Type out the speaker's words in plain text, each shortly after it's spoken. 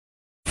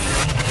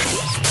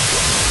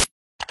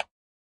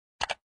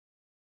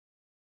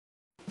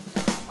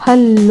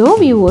Hello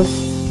viewers,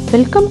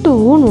 welcome to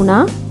ஊனா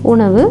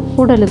உணவு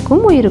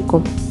உடலுக்கும்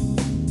உயிருக்கும்.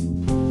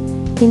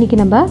 இன்றைக்கி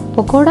நம்ம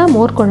பக்கோடா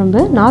மோர்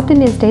குழம்பு நார்த்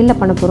இந்தியன் ஸ்டைலில்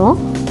பண்ண போகிறோம்.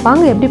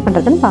 வாங்க எப்படி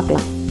பண்ணுறதுன்னு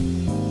பார்க்கலாம்.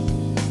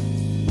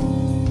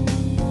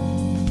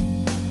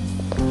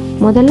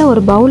 முதல்ல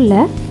ஒரு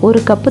பவுலில்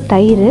 1 கப்பு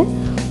தயிர்,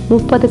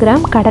 30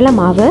 கிராம் கடலை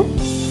மாவு,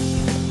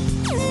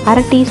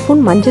 1/2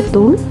 டீஸ்பூன்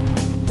மஞ்சத்தூள்,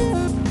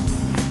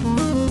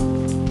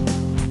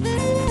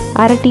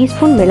 1/2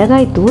 டீஸ்பூன்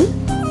மிளகாய்த்தூள்,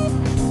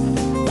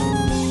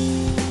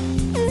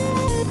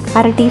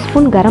 1/2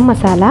 டீஸ்பூன் கரம்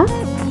மசாலா,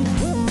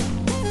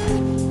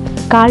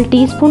 1/4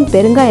 டீஸ்பூன்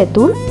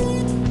பெருங்காயத்தூள்,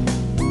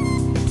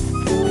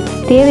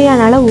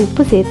 தேவையான அளவு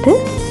உப்பு சேர்த்து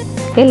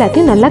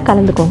எல்லாத்தையும் நல்லா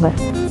கலந்துக்கோங்க.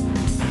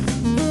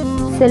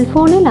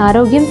 செல்ஃபோனில்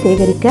ஆரோக்கியம்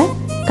சேகரிக்க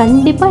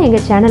கண்டிப்பாக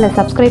எங்கள் சேனலை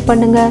சப்ஸ்கிரைப்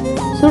பண்ணுங்கள்.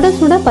 சுட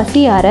சுட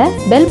பசி ஆற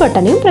பெல்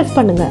பட்டனையும் ப்ரெஸ்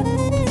பண்ணுங்கள்.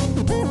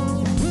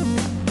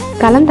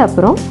 கலந்த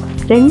அப்புறம்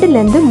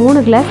 2லேருந்து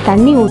 3 கிளாஸ்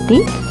தண்ணி ஊற்றி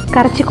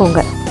கரைச்சிக்கோங்க.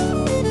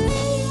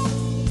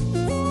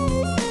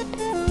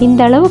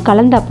 இந்த அளவு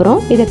கலந்த அப்புறம்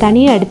இதை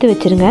தனியாக எடுத்து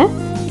வச்சுருங்க.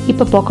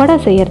 இப்போ பக்கோடா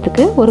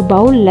செய்யறதுக்கு ஒரு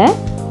பவுலில்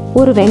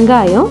 1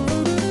 வெங்காயம்,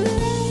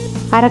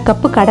 1/2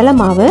 கப்பு கடலை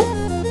மாவு,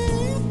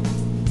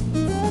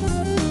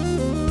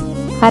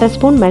 1/2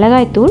 ஸ்பூன்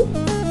மிளகாய்த்தூள்,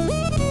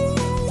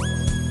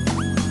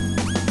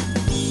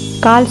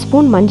 1/4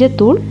 ஸ்பூன்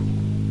மஞ்சத்தூள்,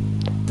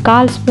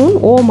 1/4 ஸ்பூன்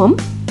ஓமம்,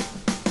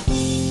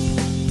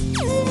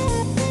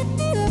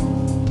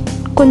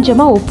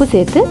 கொஞ்சமாக உப்பு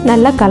சேர்த்து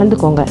நல்லா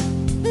கலந்துக்கோங்க.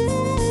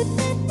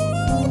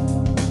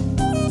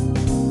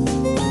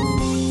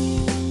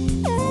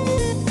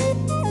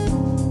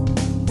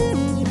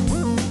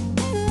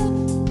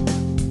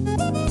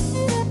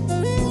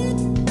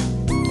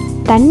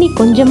 தண்ணி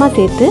கொஞ்சமாக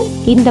சேர்த்து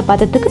இந்த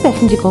பதத்துக்கு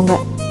பிசைஞ்சுக்கோங்க.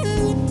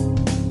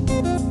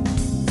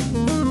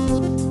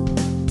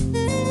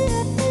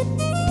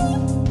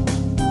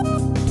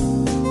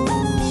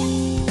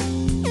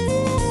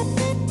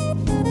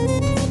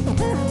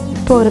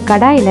 இப்போ ஒரு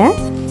கடாயில்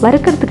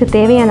வறுக்கிறதுக்கு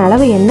தேவையான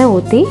அளவு எண்ணெய்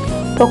ஊற்றி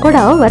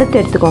பக்கோடாவை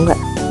வறுத்து எடுத்துக்கோங்க.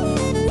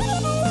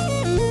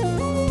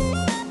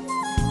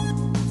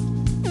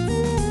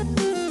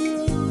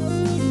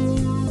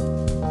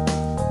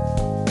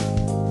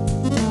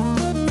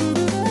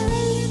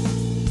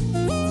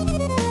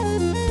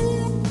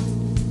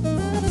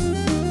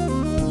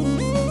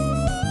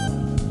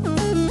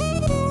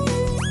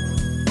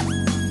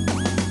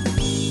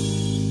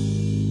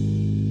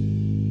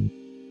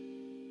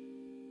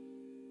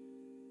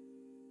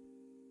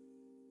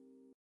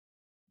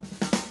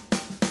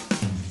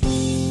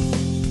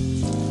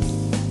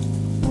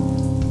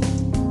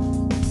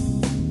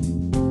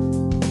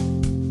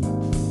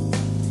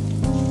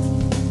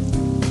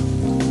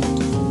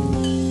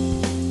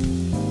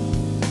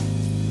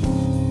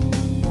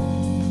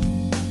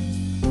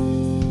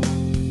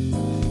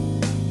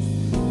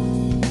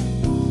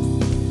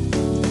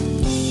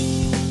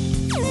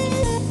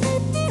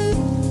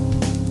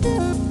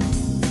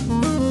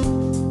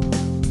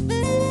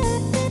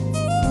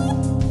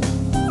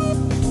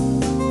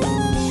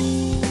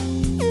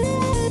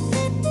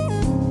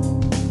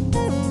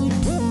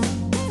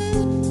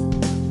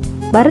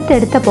 வறுத்து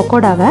எடுத்த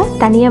பக்கோடாவை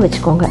தனியாக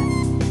வச்சுக்கோங்க.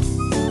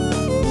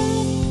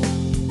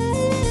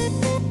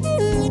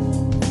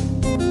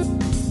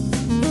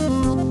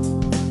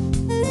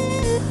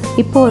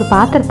 இப்போ ஒரு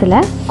பாத்திரத்தில்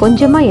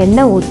கொஞ்சமாக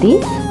எண்ணெய் ஊற்றி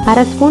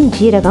 1/2 ஸ்பூன்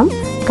ஜீரகம்,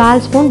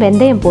 1/4 ஸ்பூன்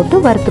வெந்தயம்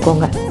போட்டு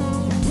வறுத்துக்கோங்க.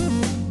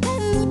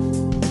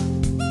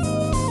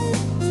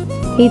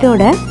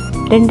 இதோட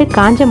 2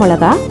 காஞ்ச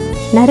மிளகா,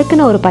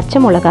 நறுக்குன ஒரு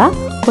பச்சை மிளகா,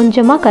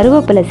 கொஞ்சமாக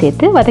கருவேப்பிலை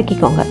சேர்த்து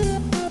வதக்கிக்கோங்க.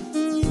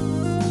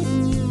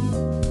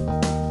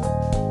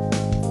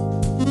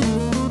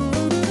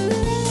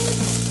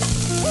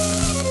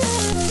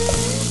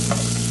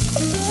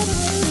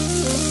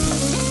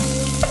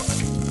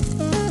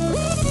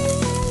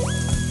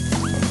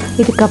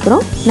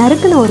 இதுக்கப்புறம்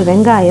நறுக்குன ஒரு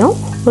வெங்காயம்,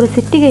 ஒரு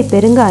சிட்டிகை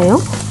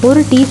பெருங்காயம்,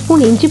 1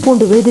 டீஸ்பூன் இஞ்சி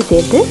பூண்டு விழுது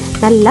சேர்த்து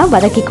நல்லா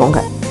வதக்கிக்கோங்க.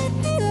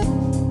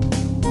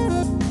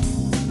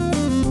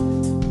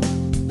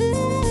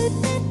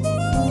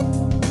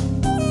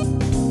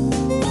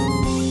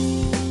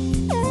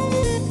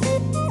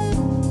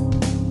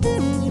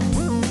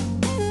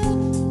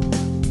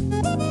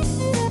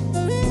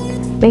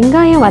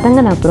 வெங்காயம்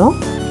வதங்கின அப்புறம்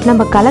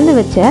நம்ம கலந்து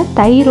வச்ச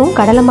தயிரும்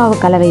கடலை மாவு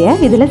கலவையை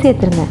இதில்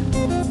சேர்த்துருங்க.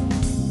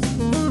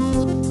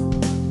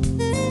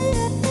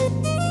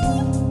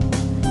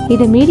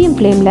 இதை மீடியம்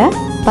ஃப்ளேமில்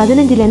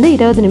 15லேருந்து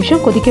 20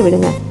 நிமிஷம் கொதிக்க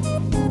விடுங்க.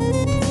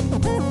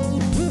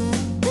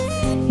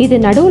 இது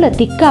நடுவில்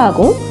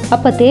திக்காகும்.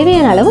 அப்போ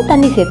தேவையான அளவு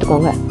தண்ணி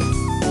சேர்த்துக்கோங்க.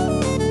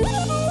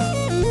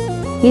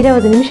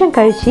 20 நிமிஷம்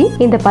கழித்து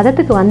இந்த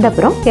பதத்துக்கு வந்த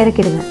அப்புறம்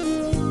இறக்கிடுங்க.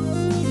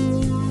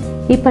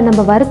 இப்போ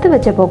நம்ம வறுத்து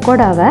வச்ச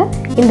பக்கோடாவை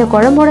இந்த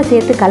குழம்போட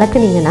சேர்த்து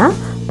கலக்குனீங்கன்னா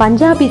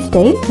பஞ்சாபி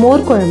ஸ்டைல்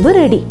மோர் குழம்பு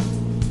ரெடி.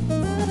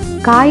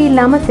 காய்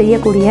இல்லாமல்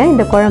செய்யக்கூடிய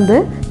இந்த குழம்பு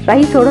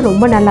ரைஸோடு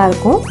ரொம்ப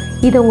நல்லாயிருக்கும்.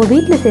 இதை உங்கள்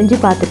வீட்டில் செஞ்சு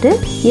பார்த்துட்டு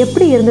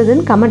எப்படி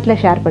இருந்ததுன்னு கமெண்ட்டில்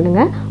ஷேர்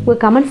பண்ணுங்கள். உங்கள்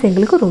கமெண்ட்ஸ்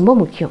எங்களுக்கு ரொம்ப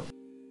முக்கியம்.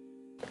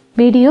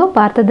 வீடியோ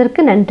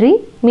பார்த்ததற்கு நன்றி.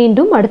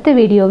 மீண்டும் அடுத்த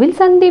வீடியோவில்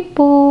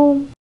சந்திப்போம்.